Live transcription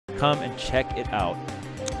come and check it out.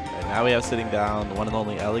 And now we have sitting down the one and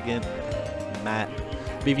only Elegant, Matt,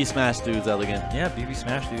 BB Smash Dudes Elegant. Yeah, BB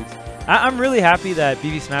Smash Dudes. I'm really happy that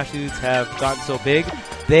BB Smash Dudes have gotten so big.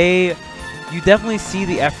 You definitely see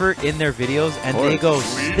the effort in their videos, and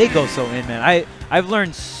they go so in, man. I've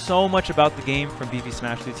learned so much about the game from BB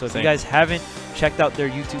Smash Dudes. So if you guys haven't checked out their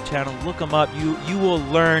YouTube channel, look them up. You will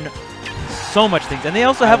learn so much things, and they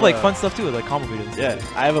also have like fun stuff too, like combo videos. Yeah,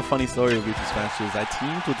 I have a funny story with BB Smash Dudes. I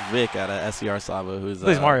teamed with Vic at a SCR Saba, who's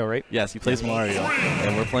plays Mario, right? Yes, he plays Mario,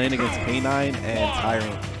 and we're playing against K9 and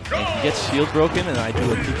Tyrant. And he gets shield broken, and I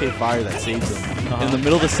do a PK fire that saves him. In the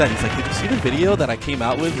middle of the set, he's like, "Did you see the video that I came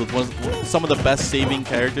out with some of the best saving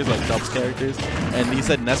characters, like Dubs characters?" And he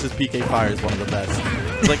said Ness's PK fire is one of the best.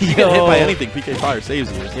 It's like, you get hit by anything, PK fire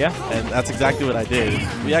saves you. Yeah. And that's exactly what I did.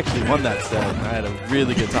 We actually won that set, and I had a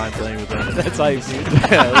really good time playing with him. That's how you see it.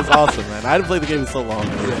 Yeah, it was awesome, man. I hadn't played the game in so long.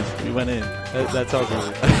 We went in. That's how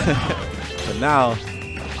good. But now,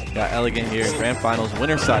 got Elegant here in Grand Finals,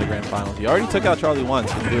 winner's side of Grand Finals. He already took out Charlie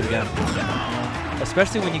once, so we can do it again.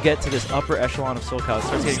 Especially when you get to this upper echelon of SoCal, it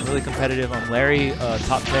starts getting really competitive. Larry,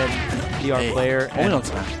 top 10 PR player. Only on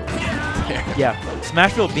Smashville. Yeah,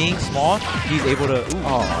 Smashville being small, he's able to,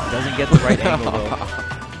 doesn't get the right angle though.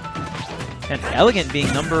 And Elegant being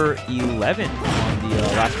number 11 on the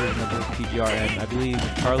last version of the PGR, and I believe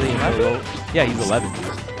Charlie and he's 11.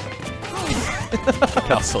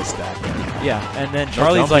 Got so stacked. Yeah, and then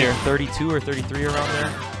Charlie's like 32 or 33 around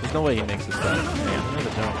there. There's no way he makes this stuff.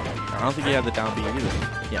 I don't think he had the down B either.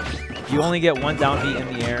 Yeah, you only get one down B in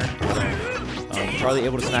the air. Charlie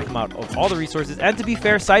able to smack him out of all the resources. And to be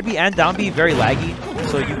fair, side B and down B very laggy,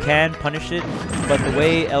 so you can punish it. But the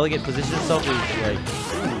way Elegant positions himself is like,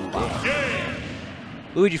 wow.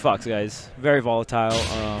 Luigi Fox, guys, very volatile.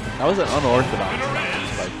 That was an unorthodox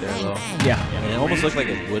fight there, though. Yeah. I mean, it almost looked like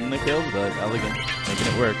it wouldn't have killed, but Elegant making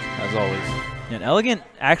it work as always. And Elegant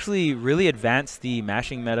actually really advanced the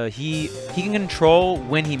mashing meta. He can control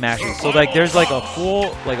when he mashes. So like there's like a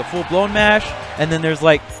full blown mash, and then there's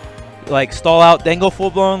like stall out, then go full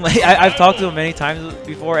blown. Like I've talked to him many times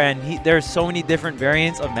before, and there's so many different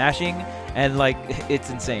variants of mashing, and like it's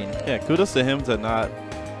insane. Yeah, kudos to him to not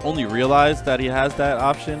only realize that he has that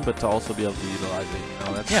option, but to also be able to utilize it. You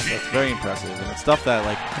know, that's very impressive, and it's stuff that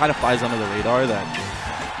like kind of flies under the radar that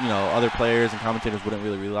other players and commentators wouldn't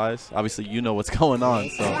really realize. Obviously, you know what's going on,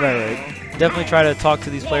 so right. Definitely try to talk to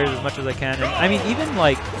these players as much as I can. And I mean, even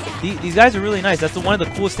like these guys are really nice. That's one of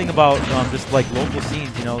the coolest thing about just like local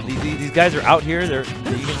scenes. These guys are out here. You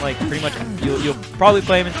can like pretty much you'll probably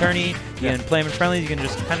play them in tourney. You can play them in friendlies. You can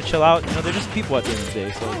just kind of chill out. They're just people at the end of the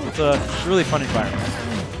day. So it's a really fun environment.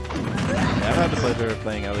 Yeah, I've had the pleasure of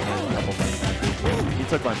playing Elegant a couple times. He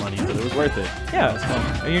took my money, but it was worth it. Yeah, it's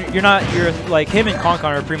fun. You're like him and Concon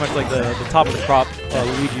are pretty much like the top of the crop.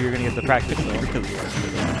 Luigi, you're gonna get the practice though.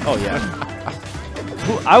 Oh yeah.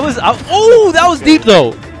 That was deep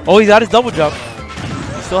though. Oh, he's got his double jump.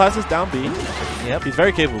 He still has his down B. Yep. He's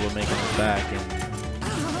very capable of making his back.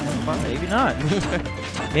 And maybe not.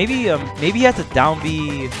 maybe he has to down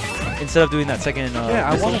B instead of doing that second. Yeah,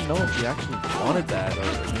 I want to know if he actually wanted that.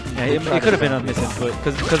 Yeah, it could have been a misinput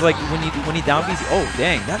because like when he down B's, oh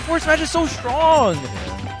dang, that forward smash is so strong.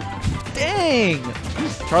 Dang.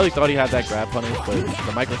 Charlie thought he had that grab punish, but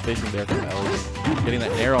the micro spacing there from Elegant, getting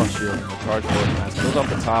that air on shield and the charge forward smash goes off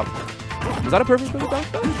the top. Was that a perfect pivot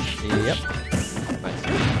back though? Yep.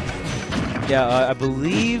 Nice. Yeah, I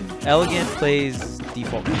believe Elegant plays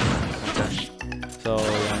default. So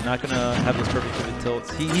yeah, I'm not gonna have those perfect pivot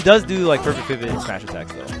tilts. He does do like perfect pivot smash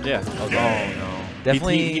attacks though. Yeah. Oh no.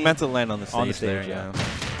 Definitely. He meant to land on the stage, there. Yeah.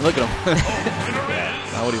 Look at him.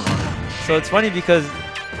 Not what he wanted. So it's funny because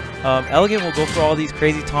Elegant will go for all these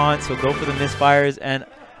crazy taunts. He'll go for the misfires, and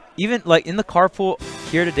even like in the carpool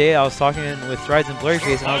here today, I was talking with Strides and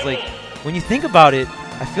Blurryface, and I was like, when you think about it,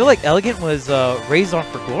 I feel like Elegant was raised on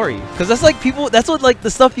For Glory, because that's like that's what like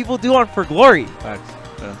the stuff people do on For Glory. Facts.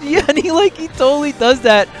 Yeah, and he totally does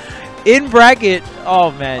that in bracket.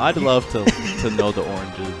 Oh man, I'd love to know the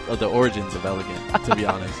origins of Elegant. To be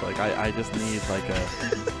honest, like I just need like a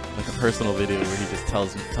personal video where he just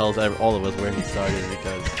tells all of us where he started,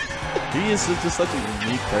 because he is just such a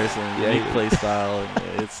unique person, unique play style.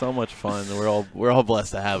 And it's so much fun. And we're all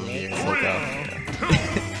blessed to have him here in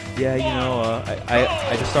SoCal. Yeah,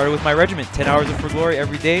 I just started with my regiment. 10 hours of For Glory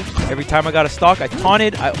every day. Every time I got a stock, I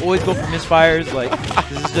taunted. I always go for misfires. Like,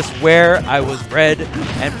 this is just where I was bred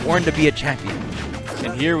and born to be a champion.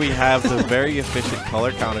 And here we have the very efficient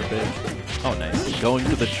color counter pick. Oh, nice. Going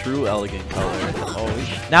to the true Elegant color.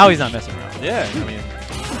 Oh, now he's not messing around. Yeah, I mean,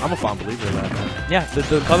 I'm a fond believer of that. Yeah,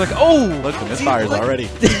 the color. Oh! Look, the misfires already.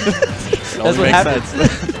 That's what happens.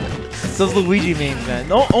 It's those Luigi mains, man.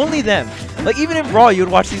 No, only them. Like, even in Brawl, you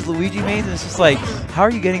would watch these Luigi mains, and it's just like, how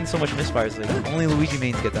are you getting so much misfires? Like, only Luigi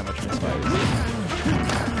mains get that much misfires.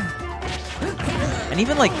 And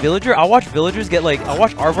even, like, Villager, I'll watch Villagers get, like, I'll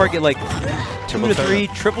watch Arvar get, like, 2 to 3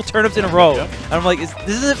 triple turnips in a row. Yep. And I'm like, this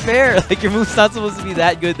isn't fair. Like, your move's not supposed to be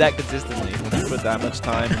that good that consistently. When you put that much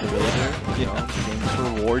time in the Villager, you know, the game's to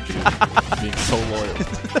reward you being so loyal.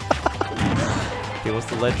 Okay, what's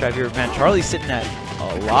the ledge trap here? Man, Charlie's sitting at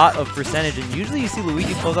a lot of percentage, and usually you see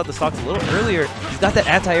Luigi close out the stocks a little earlier. He's got that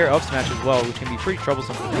anti-air up smash as well, which can be pretty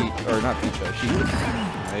troublesome for Sheik.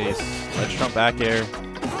 Nice. Ledge trump back air.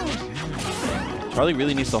 Charlie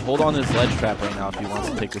really needs to hold on his ledge trap right now if he wants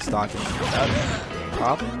to take the stock.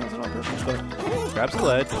 Probably does it on purpose, but grabs the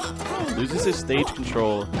ledge, loses his stage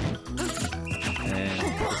control, and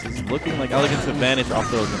this is looking like Elegant's advantage. Off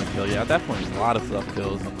throw is going to kill. Yeah, at that point, a lot of stuff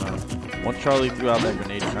kills. And once Charlie threw out that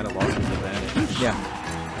grenade, he kind of lost his advantage. Yeah.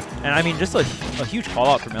 And I mean, just a huge call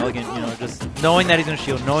out from Elegant, you know, just knowing that he's going to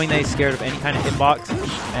shield, knowing that he's scared of any kind of hitbox.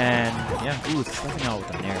 And yeah, ooh, stepping out with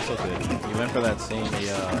the nair, so good. He went for that same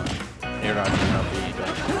air dodge.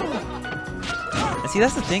 And see,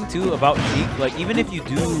 that's the thing too about Sheik. Like, even if you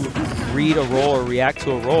do read a roll or react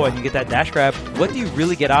to a roll and you get that dash grab, what do you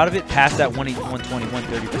really get out of it past that 120,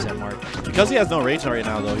 130% mark? Because he has no rage right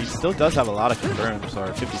now, though, he still does have a lot of confirms, or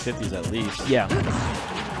 50-50s at least. Yeah.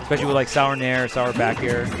 Especially with like sour nair, sour back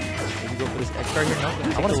air. Maybe go for this X card here. No,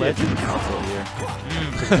 I want to see a console here.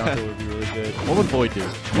 Console would be really good. What would Void do?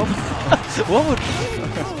 What would?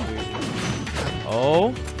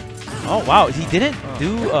 Oh. Oh wow, he didn't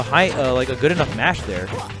do a high, like a good enough mash there.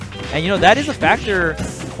 And you know, that is a factor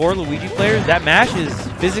for Luigi players. That mash is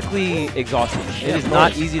physically exhausting. Yeah, it is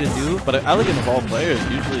not easy to do. But an Elegant of all players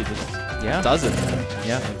usually just does it.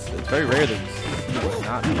 Yeah. It's very rare that he will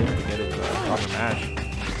not be able to get it proper mash.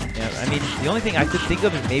 Yeah, I mean, the only thing I could think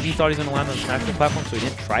of is maybe he thought he was going to land on the smash platform, so he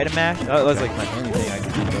didn't try to mash. That was like my only thing I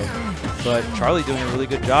could think of. But Charlie doing a really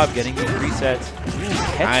good job getting these resets.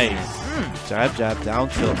 Nice. Jab, jab, down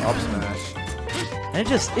tilt, up smash. And it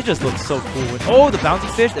just looks so cool. Oh, the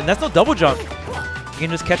bouncing fish, and that's no double jump. You can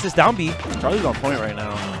just catch this down B. Charlie's on point right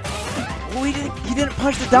now. Oh, he didn't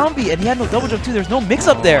punch the down B, and he had no double jump too. There's no mix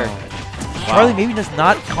up there. Wow. Charlie maybe just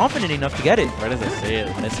not confident enough to get it. Right as I say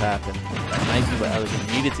it, this happened. Nice move by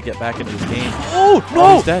Elegant. Needed to get back into this game. Oh, no!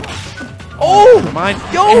 Oh, he's dead. Oh! Never mind.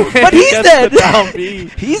 Yo, but he's dead! Down B.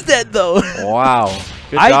 He's dead, though. Wow.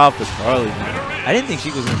 Good job for Charlie, man. I didn't think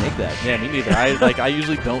Sheik was going to make that. Yeah, me neither. I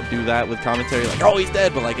usually don't do that with commentary. Like, oh, he's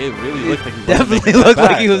dead. But, like, it really looked like he was definitely looked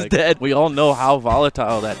like he was dead. We all know how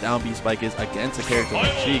volatile that down B spike is against a character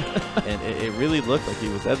like Sheik. And it really looked like he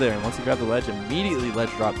was dead there. And once he grabbed the ledge, immediately ledge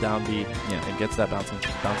drop down B and gets that bouncing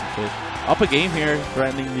fish. Up a game here,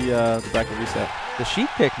 threatening the bracket reset. The Sheik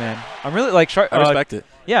pick, man. I'm really, like... I respect it.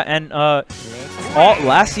 Yeah, and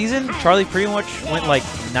last season, Charlie pretty much went like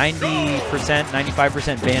 90%,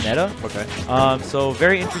 95% Bayonetta. Okay. So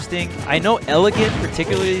very interesting. I know Elegant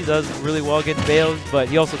particularly does really well against Bayos, but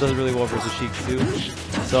he also does really well versus Sheik too.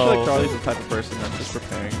 So I feel like Charlie's the type of person that's just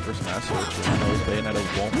preparing for Smash Switch and knows Bayonetta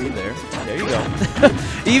won't be there. There you go.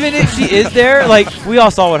 Even if she is there, like, we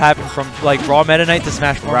all saw what happened from like Raw Meta Knight to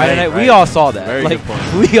Smash 4 Meta Knight. Right. We all saw that. Very like, good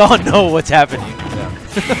point. We all know what's happening. Yeah.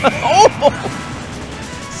 Oh!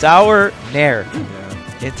 Sour Nair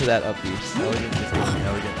into that up B. Elegant just being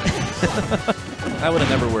Elegant. That would have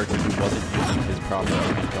never worked if he wasn't using his proper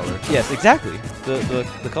Elegant color. Yes, exactly.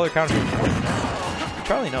 The color counter.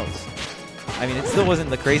 Charlie knows. I mean, it still wasn't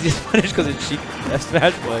the craziest punish because it's Sheik F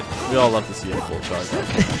smash, but we all love to see a full charge.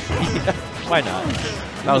 Yeah, why not?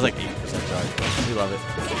 That was like 80% charge. We love it.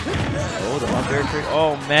 Oh, the up air trick.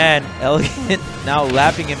 Oh man, Elegant now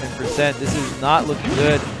lapping him in percent. This is not looking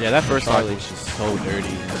good. Yeah, that first Charlie was just so dirty.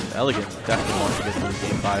 And Elegant definitely wants to get through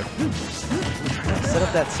game 5. Set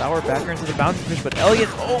up that sour backer into the bouncing fish, but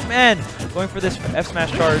Elegant, oh man, going for this F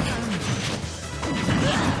smash charge.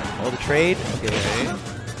 Oh, the trade. Okay.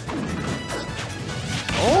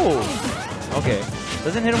 Oh, okay.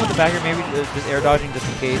 Doesn't hit him with the backer, maybe just air dodging just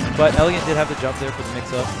in case. But Elegant did have the jump there for the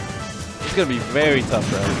mix-up. It's going to be very tough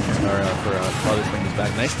for Elegant, or for Charlie to bring this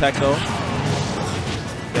back. Nice tech, though.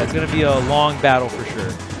 Yeah, it's going to be a long battle for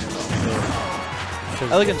sure.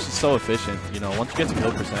 Elegant's just so efficient. You know, once you get to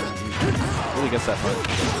kill percentage, he really gets that punch.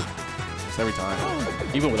 Just every time.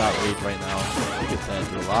 Even without rage right now, he gets that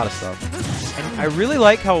through a lot of stuff. And I really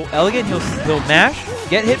like how Elegant, he'll mash,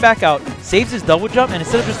 get hit back out, saves his double jump, and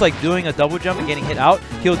instead of just like doing a double jump and getting hit out,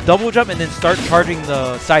 he'll double jump and then start charging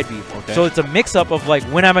the side B. Okay. So it's a mix-up of like,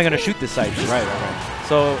 when am I going to shoot this side B? Right.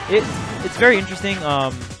 So it's very interesting.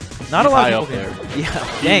 Not a lot of people there.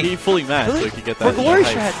 Yeah, dang. He fully matched, really? so he could get that. For Glory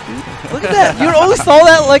strats, dude. Look at that. You always saw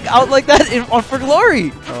that like out like that on For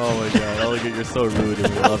Glory. Oh my god, Elegant, you're so rude,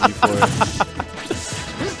 and we love you for it.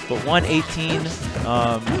 But 118,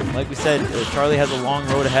 like we said, Charlie has a long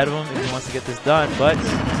road ahead of him if he wants to get this done. But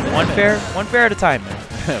one fair at a time, man.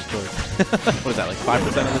 Of course. What is that, like 5%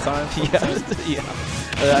 of the time? Yeah.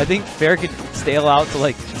 I think fair could stale out to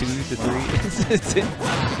like 2 to 3. It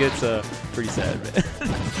gets pretty sad, man.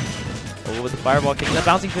 Oh, with the fireball kicking that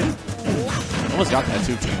bouncing fish. Almost got that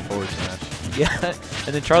 2-team forward smash. Yeah,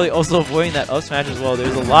 and then Charlie also avoiding that up smash as well.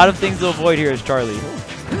 There's a lot of things to avoid here as Charlie.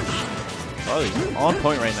 Charlie's on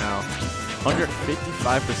point right now.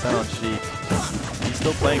 155% on Sheik. He's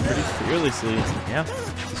still playing pretty fearlessly. Yeah.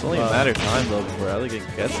 It's only a matter of time, though, before Elegant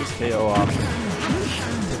gets his KO option.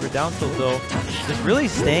 For down tilt, though, just really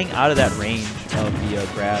staying out of that range of the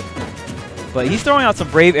grab. But he's throwing out some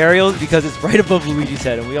brave aerials because it's right above Luigi's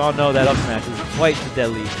head, and we all know that up smash is quite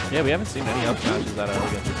deadly. Yeah, we haven't seen any up smashes that are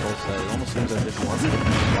Elegant this whole set. It almost seems as if he wants to get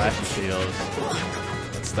flashy KOs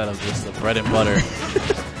instead of just the bread and butter.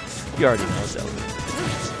 You already know so.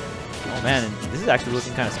 Oh man, and this is actually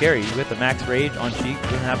looking kind of scary. You get the max rage on Sheik,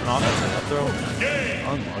 doesn't have an offense up throw.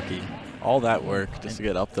 Unlucky. All that work just to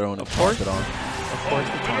get up throw and of course it on. Of course,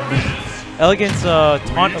 the taunt. Elegant's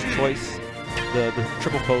taunt of choice, the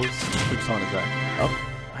triple pose. Which taunt is that?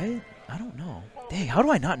 I don't know. Dang, how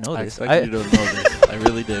do I not know this? I expected you to know this. I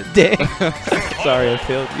really did. Dang. Sorry, I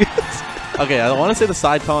failed you. Okay, I want to say the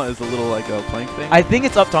side taunt is a little like a plank thing. I think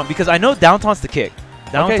it's up taunt because I know down taunt's the kick.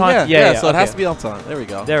 Down okay, taunt, yeah, so it has to be up taunt. There we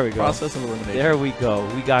go. There we go. Process of elimination. There we go.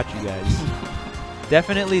 We got you guys.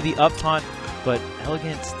 Definitely the up taunt, but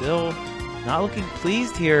Elegant still not looking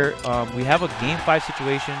pleased here. We have a Game 5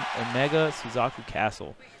 situation, Omega Suzaku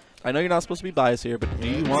Castle. I know you're not supposed to be biased here, but do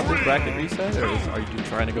you want this bracket reset, or are you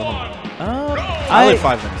trying to go home? I live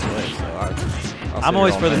 5 minutes away, so I'm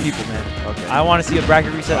always for the people, man. Okay. I want to see a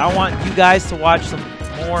bracket reset. I want you guys to watch some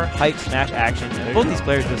more hype smash action. And both these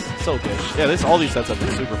players just so good. Yeah, all these sets have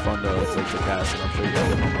been super fun though. It's like the cast, and I'm sure you guys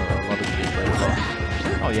have a lot of the gameplay as well.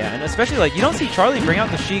 Oh yeah, and especially like you don't see Charlie bring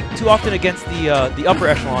out the Sheik too often against the upper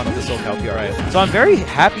echelon of the SoCal PR. Right. So I'm very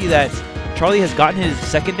happy that Charlie has gotten his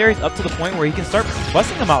secondaries up to the point where he can start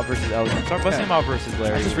busting them out versus Elegant, start busting them out versus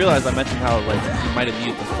Larry. I just realized I mentioned how like he might have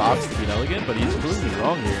needed the Fox to beat Elegant, but he's proving me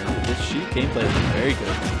wrong here. This Sheik gameplay is very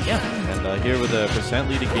good. Yeah. And here with a %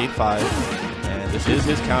 lead in Game 5, and this is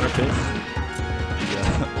his counter pick.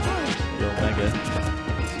 The Omega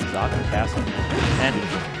Suzaku Castle. And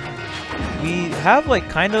we have like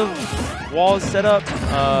kind of walls set up.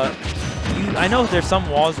 I know there's some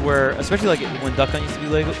walls where, especially like when Duck Hunt used to be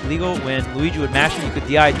legal, when Luigi would mash it, you could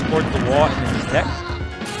DI towards the wall and then his deck.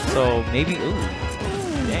 So maybe, ooh,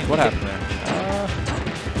 dang. What happened there?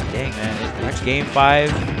 Dang, man. It's Game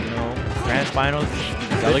 5, you know, Grand Finals.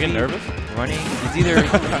 Elegant nervous? Running. He's either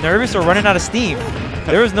nervous or running out of steam.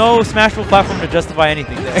 There was no Smashville platform to justify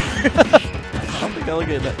anything there. I don't think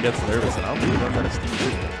Elegant gets nervous, and I don't think he runs out of steam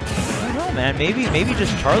too. I don't know, man. Maybe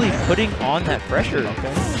just Charlie putting on that pressure.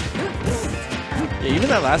 Okay. Yeah, even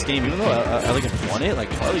that last game, even though Elegant won it,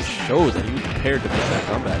 like Charlie showed that he was prepared to make that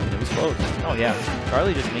comeback, and it was close. Oh yeah,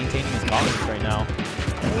 Charlie just maintaining his confidence right now.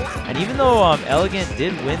 And even though Elegant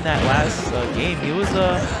did win that last game, he was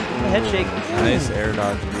a head shake. Nice air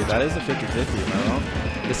dodge. That is a 50-50, am I wrong?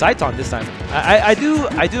 The side taunt this time. I do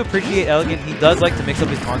appreciate Elegant. He does like to mix up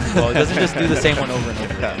his taunts as well. He doesn't just do the same one over and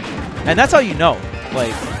over. Yeah. And that's how you know.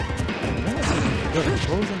 Like, yo, the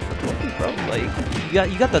controls in for Kobe, bro. Like,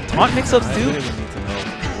 you got the taunt mix-ups too. I really need to know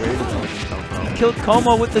where does Elegant come from. Killed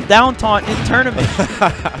Como with the down taunt in tournament.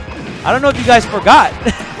 I don't know if you guys forgot.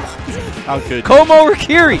 How could Como or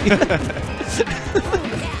Kiri?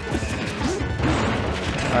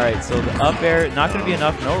 Alright, so the up air, not going to be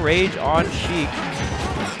enough. No rage on Sheik.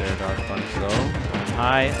 Air dodge punch though.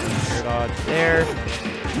 High air dodge there.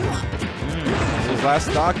 This is his last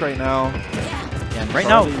stock right now. And right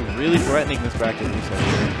now, really threatening this bracket reset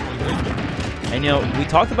here. And, you know, we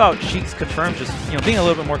talked about Sheik's confirmed just, you know, being a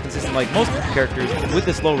little bit more consistent like most characters with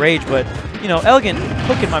this low rage, but, you know, Elegant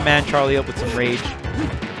hooking my man Charlie up with some rage.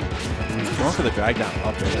 He's going for the drag down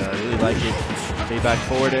up there. I really like it. Payback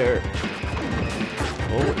forward air.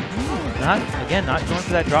 Oh, not going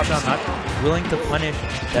for that drop down, not willing to punish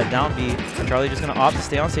that down B. Charlie just going to opt to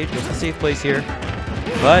stay on stage, go for safe place here.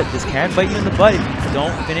 But this can bite you in the butt if you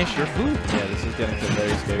don't finish your food. Yeah, this is getting to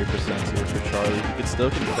very scary percents here for Charlie. He could still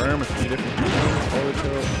confirm a few different things. Forward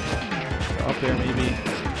tilt. Up there maybe.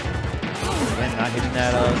 Again, not hitting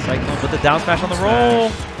that cyclone, but the down smash on the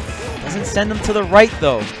roll. Doesn't send him to the right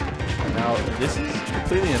though. Now, this is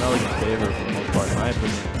completely in Elegant's favor for the most part, in my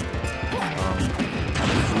opinion. He's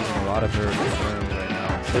losing a lot of her right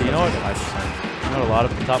now. So you know what? 5%. You know what a lot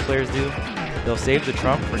of the top players do? They'll save the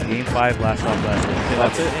trump for game 5 last off last day. Okay,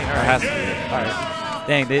 that's it. Dang, all That right. has to be it. All right.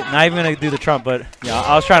 Dang, not even gonna do the trump, but yeah,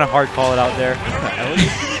 I was trying to hard call it out there.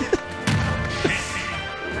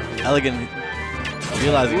 Elegant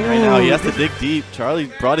realizing right now he has to dig deep.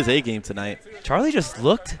 Charlie brought his A game tonight. Charlie just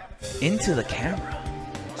looked into the camera.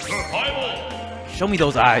 Show me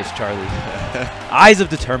those eyes, Charlie. Eyes of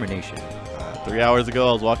determination. 3 hours ago,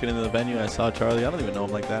 I was walking into the venue and I saw Charlie. I don't even know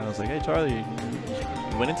him like that. I was like, hey, Charlie,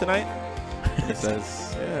 you winning tonight? He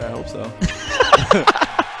says, yeah, I hope so.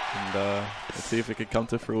 And let's see if it could come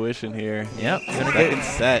to fruition here. Yep. Second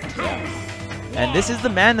set. And this is the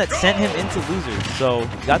man that sent him into losers. So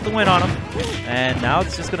he got the win on him. And now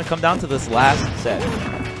it's just going to come down to this last set.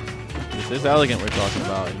 This is Elegant we're talking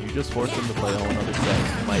about. And you just forced him to play a whole another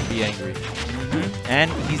set. He might be angry. And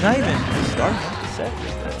he's not even starting the set.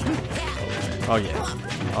 Oh, yeah.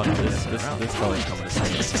 Oh, no, this Charlie's coming to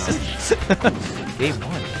second round. Game 1.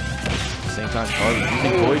 At the same time, Charlie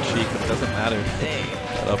using Void Sheik, but it doesn't matter. Dang.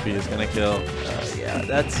 That up B is going to kill. Yeah,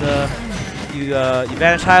 that's you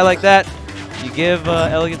vanish high like that. You give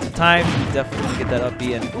Elegant some time, you definitely get that up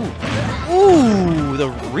B. And ooh, the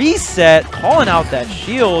reset, calling out that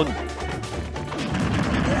shield.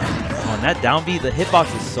 On that down B, the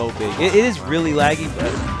hitbox is so big. It is really laggy,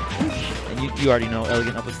 but and you already know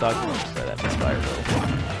Elegant up with stock. That misfire though.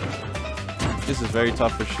 This is very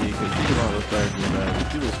tough for Sheik because Sheik is one of those players who,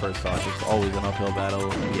 if you lose first stock, it's always an uphill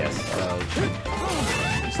battle. Yes.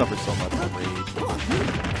 He suffers so much from rage,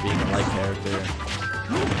 being a light character.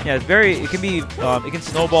 Yeah, it's very. It can be. It can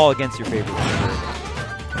snowball against your favorite player.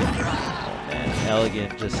 Oh man,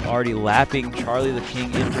 Elegant just already lapping Charlie the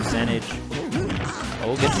King in percentage.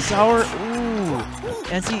 Oh, gets the sour. Ooh,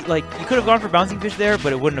 and see, like you could have gone for bouncing fish there,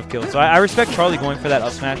 but it wouldn't have killed. So I respect Charlie going for that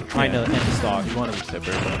up smash, trying to end the stock. He wanted to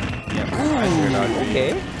tipper, but Ooh,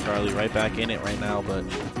 okay. Charlie right back in it right now, but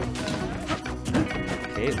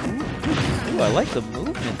okay. Ooh, I like the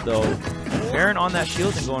movement though. Baron on that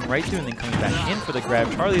shield and going right through and then coming back in for the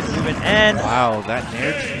grab. Charlie's moving and wow, that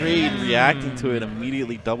nair trade reacting to it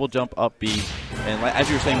immediately. Double jump up B. And like, as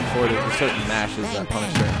you were saying before, there's certain mashes that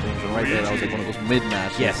punish certain things. And right there, that was like one of those mid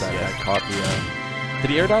mashes that caught the. Did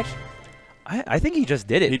he air dodge? I think he just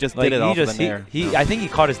did it. He just did it off the nair. I think he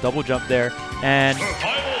caught his double jump there. And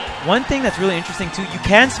one thing that's really interesting too, you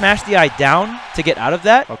can smash the eye down to get out of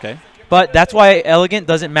that. Okay. But that's why Elegant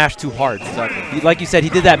doesn't mash too hard. Exactly. Like you said, he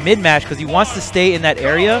did that mid-mash because he wants to stay in that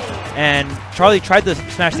area. And Charlie tried to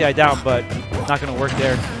smash the eye down, but not going to work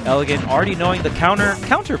there. Elegant already knowing the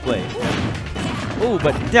counterplay. Ooh,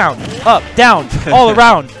 but down, up, down, all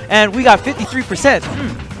around. And we got 53%.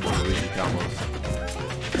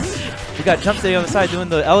 We got Jump Steady on the side doing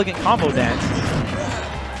the Elegant combo dance.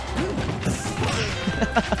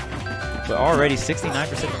 But already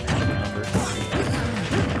 69% number.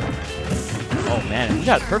 Oh man, we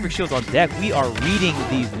got perfect shields on deck. We are reading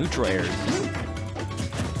these neutral airs.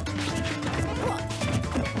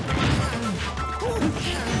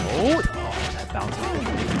 Oh, that bounce.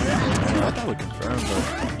 I thought we confirmed, but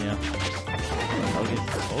yeah.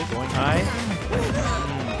 Oh, going high.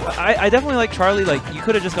 I definitely like Charlie. Like you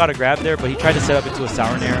could have just got a grab there, but he tried to set up into a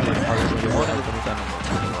sour nair. Like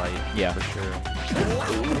yeah, for sure.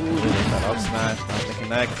 Ooh, that up smash, not to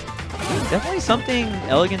connect. Definitely something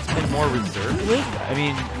Elegant's been more reserved with. I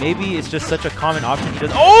mean, maybe it's just such a common option. He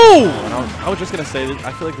does. Oh! I was just gonna say that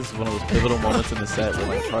I feel like this is one of those pivotal moments in the set where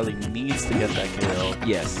like Charlie needs to get that KO.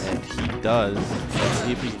 Yes, and he does. Let's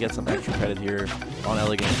see if he can get some extra credit here on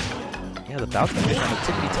Elegant. Yeah, the bouncing fish on the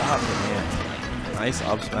tippity top. Yeah. Nice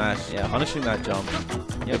up smash. Yeah, punishing that jump.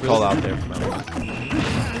 Yeah, good call out there from Elegant.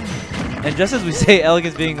 And just as we say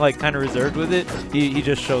Elegant's being like kind of reserved with it, he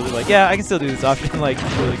just shows it like, yeah, I can still do this option, like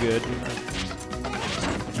really good.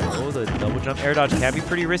 Oh, the double jump air dodge can be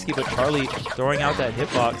pretty risky, but Charlie throwing out that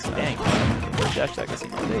hitbox. Dang. First dash that gets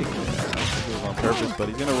mistake. It was on purpose, but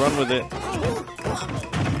he's gonna run with it. Oh,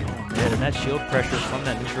 man, and that shield pressure from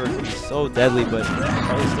that neutral can be so deadly, but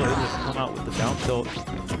Charlie's still able to come out with the down tilt.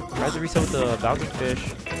 Tries to reset with the bouncing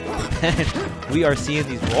fish. And we are seeing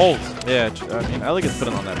these rolls. Yeah, I mean, Elegant's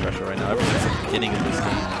putting on that pressure right now ever since the beginning of this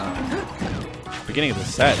game. Beginning of the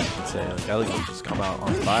set, I should say. Like, Elegant just come out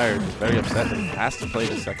on fire, just very upset that he has to play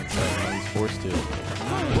the second set. Now he's forced to.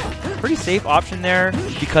 Pretty safe option there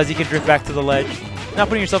because he can drift back to the ledge. Not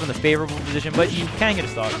putting yourself in the favorable position, but you can get a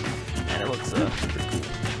stock. And it looks pretty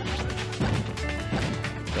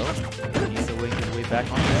cool. So, he's to wing his way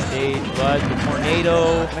back on the stage, but the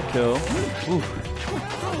tornado. Gonna kill. Ooh.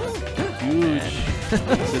 Huge.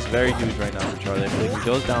 This is very huge right now for Charlie. I feel like if he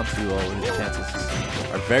goes down 2-0, his chances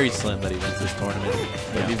are very slim that he wins this tournament.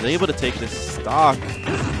 But he's able to take this stock.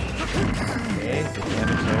 Okay, good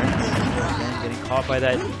damage there. Again, getting caught by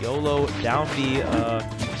that YOLO down B.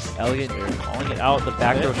 Elegant calling it out. The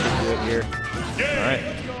back throw should do it here. All right.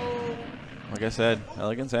 Like I said,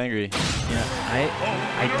 Elegant's angry. Yeah,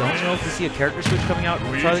 I don't know if we see a character switch coming out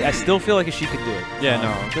from Charlie. I still feel like a Sheik could do it. Yeah, no,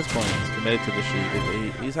 at this point, he's committed to the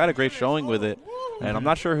Sheik. He's had a great showing with it. And I'm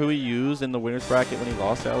not sure who he used in the winner's bracket when he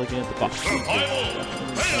lost to Elegant, but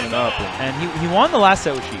and he won the last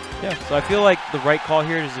set with Sheik. Yeah, so I feel like the right call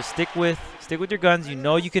here is to stick with your guns. You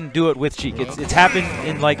know you can do it with Sheik. It's happened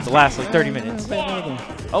in like the last 30 minutes.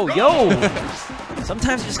 Oh, yo!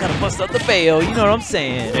 Sometimes you just gotta bust out the bail. You know what I'm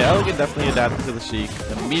saying? Yeah, Elegant definitely adapted to the Sheik.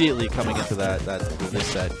 Immediately coming into this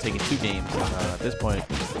set, taking 2 games. At this point,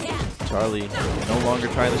 Charlie no longer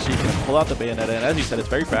trying the Sheik and pull out the bayonet. And as you said, it's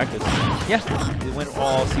very practiced. Yeah, he went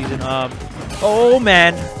all season. Oh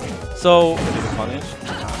man. So punish.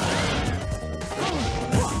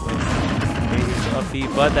 Up B,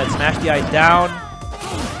 but that smash DI down.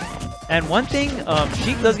 And one thing,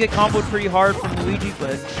 Sheik does get comboed pretty hard from Luigi,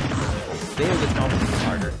 but Bayo gets comboed even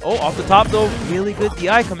harder. Oh, off the top though, really good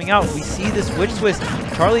DI coming out. We see this witch twist.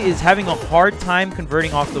 Charlie is having a hard time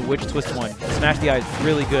converting off the witch twist one. The smash DI is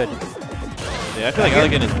really good. Yeah, I feel like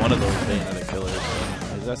Elegant is one of those bayonetic killers.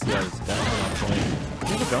 His SDI is definitely on point. Does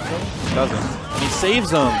he have a jump though? He doesn't. And he saves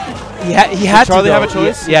him. He had Charlie to have a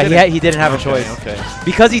choice? Yeah, he didn't have a choice. Okay.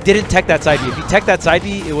 Because he didn't tech that side B. If he teched that side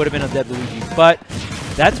B, it would have been a dead Luigi. But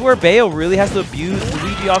that's where Bayo really has to abuse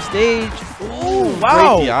Luigi off stage. Oh,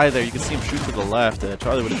 wow. Great DI there. You can see him shoot to the left.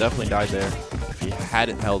 Charlie would have definitely died there if he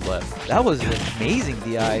hadn't held left. That was an amazing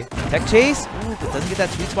DI. Tech chase. Ooh, but doesn't get that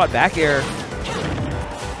sweet spot back air.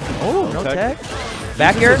 Oh, no tech.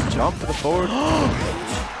 Back air. Jump to the forward.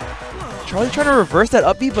 Charlie trying to reverse that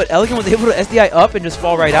up B, but Elegant was able to SDI up and just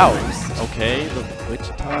fall right out. Okay, the witch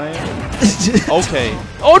time. Okay.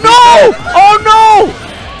 Oh no! Oh no!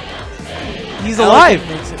 He's alive.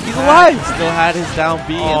 He's alive. Still had his down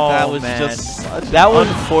B, and that was just such an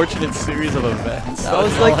unfortunate series of events. That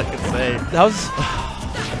was like all I could say. That was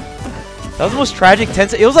the most tragic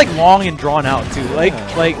tense. It was like long and drawn out too. Like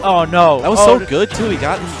oh no. That was so good too. He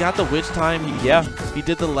got the witch time. He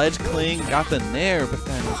did the ledge cling, got the nair, but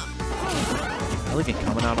then Elegant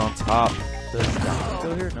coming out on top. Does that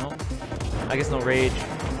go here? No. I guess no rage.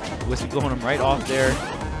 Wisp blowing him right off there.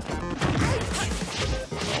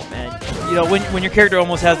 Oh man. You know when your character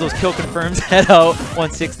almost has those kill confirms at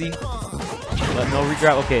 160. But no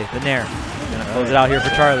regrab. Okay, the nair. Gonna close it out here for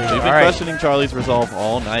Charlie. We've been questioning Charlie's resolve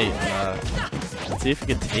all night. Let's see if he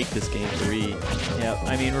can take this game 3. Yeah,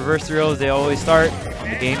 I mean reverse 3-0s, they always start on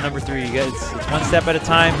the game number 3. You guys, it's one step at a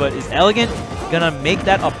time, but is Elegant gonna make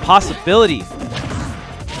that a possibility?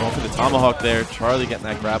 Going for the tomahawk there. Charlie getting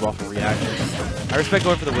that grab off a reaction. I respect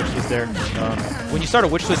going for the witch twist there. When you start a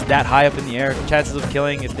witch twist that high up in the air, chances of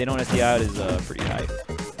killing if they don't SD out is pretty high.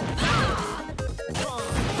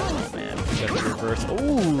 Oh man, we got the reverse.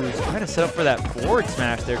 Oh, he's trying to set up for that forward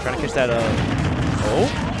smash there, trying to catch that. A,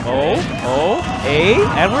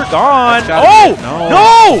 and we're gone. Oh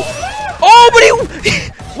no! Oh, but he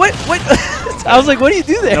what? I was like, what do you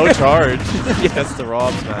do there? No charge. That's the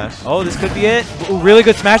raw smash. Oh, this could be it. Ooh, really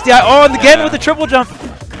good smash DI. Oh, and again with the triple jump.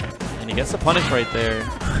 And he gets the punish right there.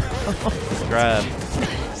 This grab.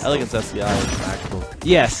 Elegant's SDI is actual.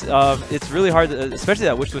 Yes, it's really hard, especially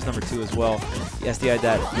that witch twist number 2 as well. The SDI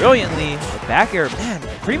that brilliantly. The back air, man,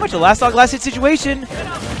 pretty much a last dog, last hit situation.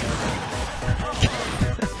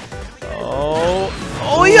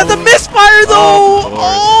 Oh, he got the misfire though.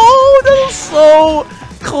 Oh, that was so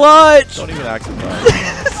clutch. Don't even act surprised.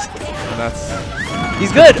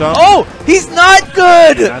 He's good. Oh, he's not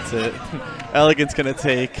good. That's it. Elegant's gonna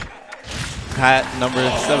take hat number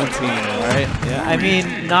 17, right? Yeah, I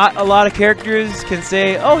mean, not a lot of characters can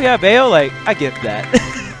say, "Oh yeah, Bayo, like I get that."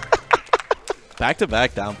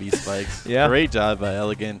 Back-to-back down B spikes. Yeah. Great job by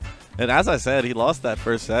Elegant. And as I said, he lost that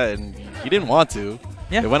first set, and he didn't want to.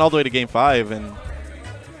 Yeah. It went all the way to game 5, and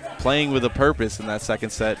playing with a purpose in that second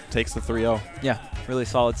set takes the 3-0. Yeah, really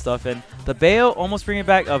solid stuff. And the Bayo almost bringing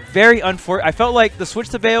back a very unfortunate. I felt like the switch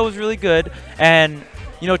to Bayo was really good, and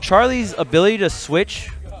you know Charlie's ability to switch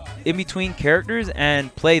in between characters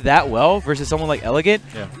and play that well versus someone like Elegant.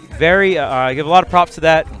 Yeah. Very, I give a lot of props to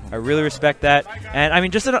that. I really respect that. And I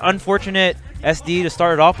mean, just an unfortunate SD to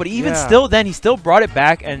start it off, but even still, then he still brought it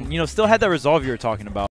back and you know still had that resolve you were talking about.